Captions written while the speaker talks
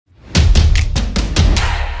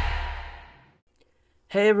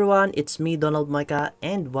Hey everyone, it's me Donald Micah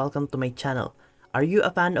and welcome to my channel. Are you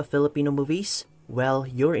a fan of Filipino movies? Well,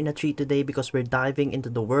 you're in a treat today because we're diving into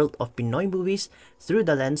the world of Pinoy movies through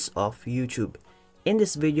the lens of YouTube. In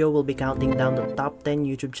this video, we'll be counting down the top 10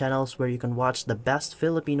 YouTube channels where you can watch the best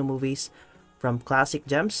Filipino movies from classic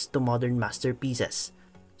gems to modern masterpieces.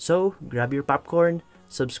 So, grab your popcorn,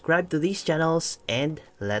 subscribe to these channels, and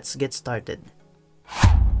let's get started.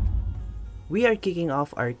 We are kicking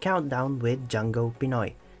off our countdown with Django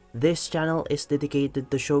Pinoy. This channel is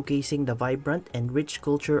dedicated to showcasing the vibrant and rich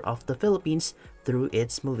culture of the Philippines through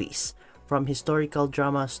its movies. From historical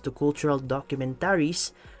dramas to cultural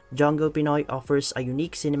documentaries, Django Pinoy offers a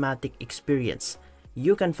unique cinematic experience.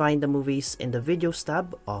 You can find the movies in the videos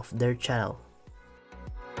tab of their channel.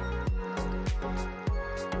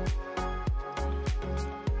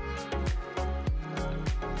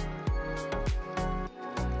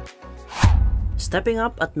 Stepping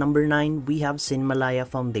up at number 9, we have Cinemalaya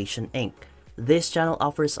Foundation Inc. This channel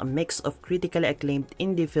offers a mix of critically acclaimed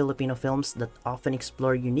indie Filipino films that often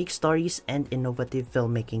explore unique stories and innovative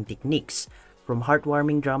filmmaking techniques. From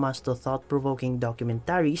heartwarming dramas to thought-provoking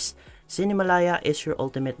documentaries, Cinemalaya is your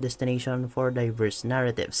ultimate destination for diverse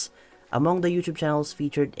narratives. Among the YouTube channels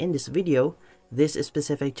featured in this video, this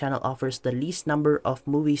specific channel offers the least number of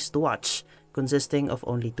movies to watch, consisting of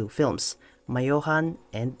only 2 films, Mayohan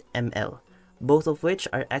and ML. Both of which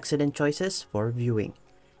are excellent choices for viewing.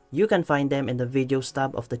 You can find them in the videos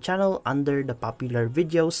tab of the channel under the popular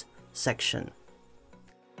videos section.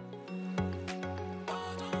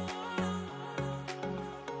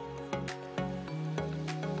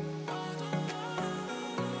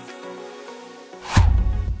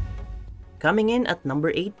 Coming in at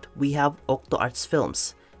number 8, we have Octo Arts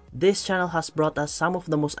Films. This channel has brought us some of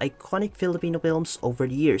the most iconic Filipino films over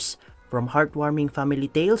the years. From heartwarming family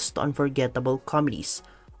tales to unforgettable comedies,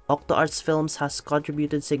 Octo Arts Films has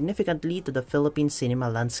contributed significantly to the Philippine cinema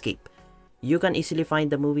landscape. You can easily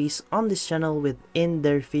find the movies on this channel within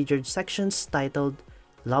their featured sections titled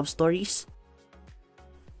Love Stories,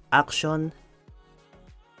 Action,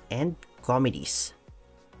 and Comedies.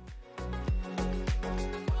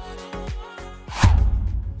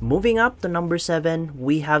 Moving up to number 7,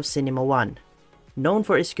 we have Cinema One. Known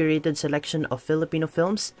for its curated selection of Filipino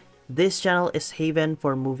films, this channel is haven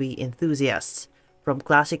for movie enthusiasts. From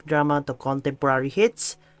classic drama to contemporary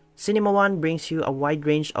hits, Cinema One brings you a wide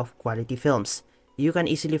range of quality films. You can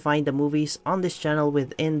easily find the movies on this channel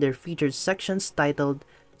within their featured sections titled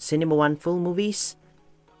Cinema One Full Movies,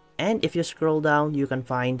 and if you scroll down, you can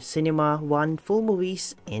find Cinema One Full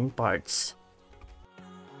Movies in parts.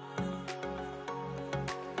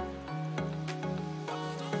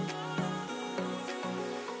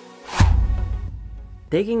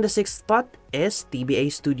 Taking the 6th spot is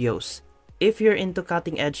TBA Studios. If you're into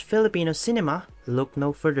cutting-edge Filipino cinema, look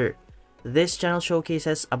no further. This channel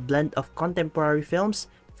showcases a blend of contemporary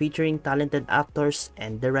films featuring talented actors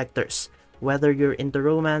and directors. Whether you're into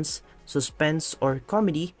romance, suspense, or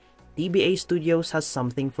comedy, TBA Studios has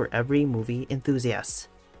something for every movie enthusiast.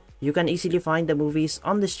 You can easily find the movies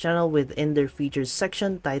on this channel within their featured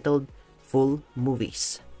section titled Full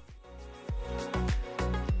Movies.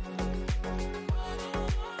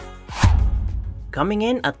 Coming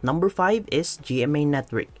in at number 5 is GMA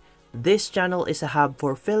Network. This channel is a hub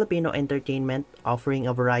for Filipino entertainment, offering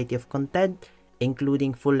a variety of content,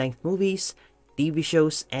 including full-length movies, TV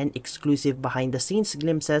shows, and exclusive behind-the-scenes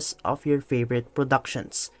glimpses of your favorite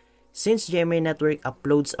productions. Since GMA Network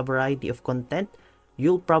uploads a variety of content,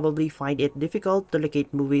 you'll probably find it difficult to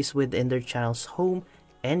locate movies within their channel's home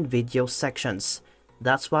and video sections.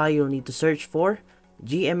 That's why you'll need to search for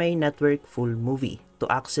GMA Network Full Movie to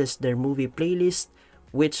access their movie playlist,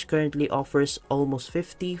 which currently offers almost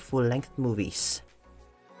 50 full-length movies.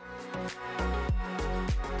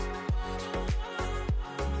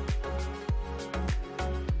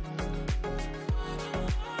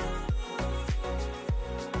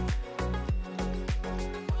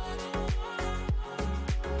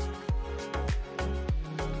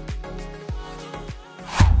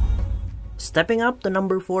 Stepping up to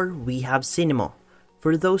number 4, we have Cinema.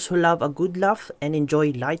 For those who love a good laugh and enjoy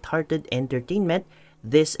light-hearted entertainment,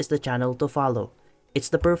 this is the channel to follow. It's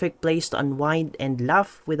the perfect place to unwind and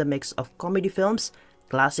laugh with a mix of comedy films,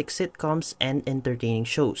 classic sitcoms, and entertaining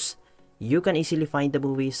shows. You can easily find the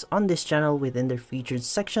movies on this channel within their featured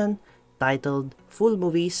section titled Full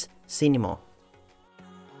Movies Cinema.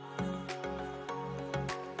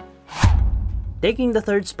 Taking the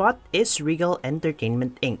 3rd spot is Regal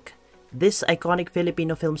Entertainment Inc. This iconic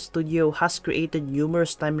Filipino film studio has created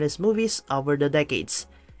numerous timeless movies over the decades.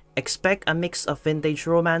 Expect a mix of vintage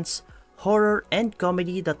romance, horror, and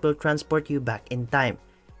comedy that will transport you back in time.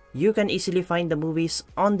 You can easily find the movies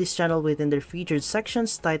on this channel within their featured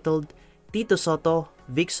sections titled Tito Soto,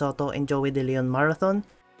 Vic Soto, and Joey De Leon Marathon,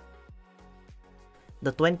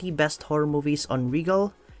 the 20 best horror movies on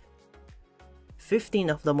Regal, 15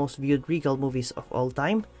 of the most viewed Regal movies of all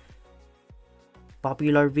time,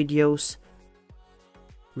 popular videos,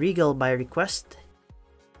 Regal by request,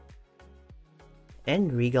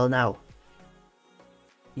 and Regal Now.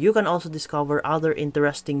 You can also discover other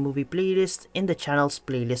interesting movie playlists in the channel's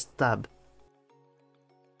playlist tab.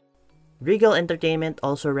 Regal Entertainment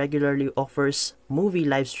also regularly offers movie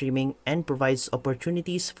live streaming and provides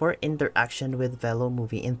opportunities for interaction with fellow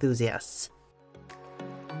movie enthusiasts.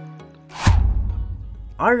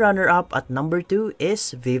 Our runner-up at number 2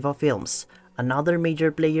 is Viva Films, another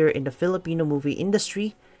major player in the Filipino movie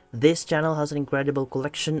industry. This channel has an incredible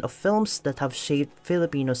collection of films that have shaped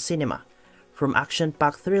Filipino cinema. From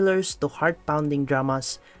action-packed thrillers to heart-pounding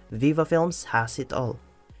dramas, Viva Films has it all.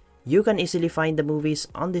 You can easily find the movies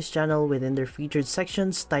on this channel within their featured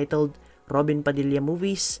sections titled Robin Padilla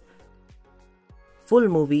Movies, Full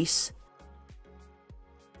Movies,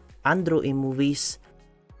 Andrew E. Movies,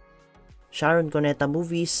 Sharon Cuneta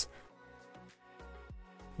Movies,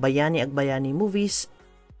 Bayani Agbayani Movies,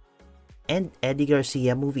 and Eddie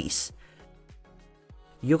Garcia Movies.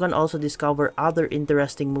 You can also discover other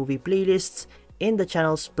interesting movie playlists in the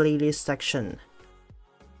channel's playlist section.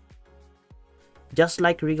 Just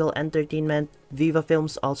like Regal Entertainment, Viva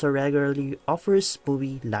Films also regularly offers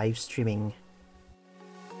movie live streaming.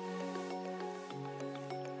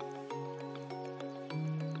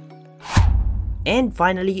 And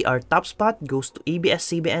finally, our top spot goes to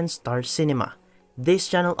ABS-CBN Star Cinema. This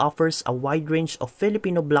channel offers a wide range of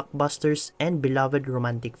Filipino blockbusters and beloved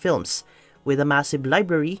romantic films. With a massive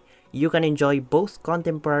library, you can enjoy both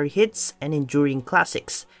contemporary hits and enduring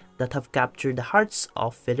classics that have captured the hearts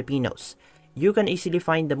of Filipinos. You can easily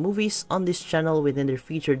find the movies on this channel within their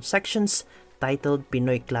featured sections titled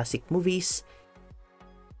Pinoy Classic Movies,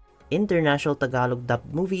 International Tagalog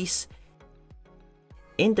Dubbed Movies,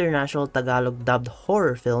 International Tagalog Dubbed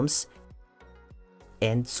Horror Films,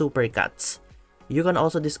 and Supercuts. You can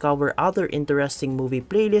also discover other interesting movie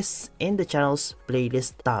playlists in the channel's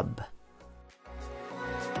playlist tab.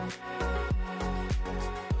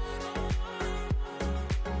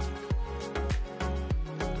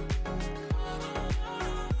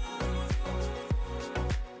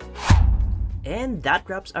 And that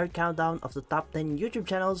wraps our countdown of the top 10 YouTube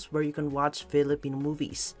channels where you can watch Filipino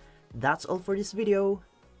movies. That's all for this video.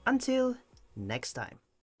 Until next time.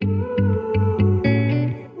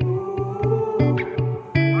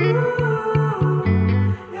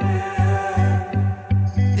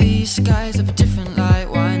 These skies have a different light.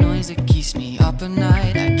 Why noise that keeps me up at night?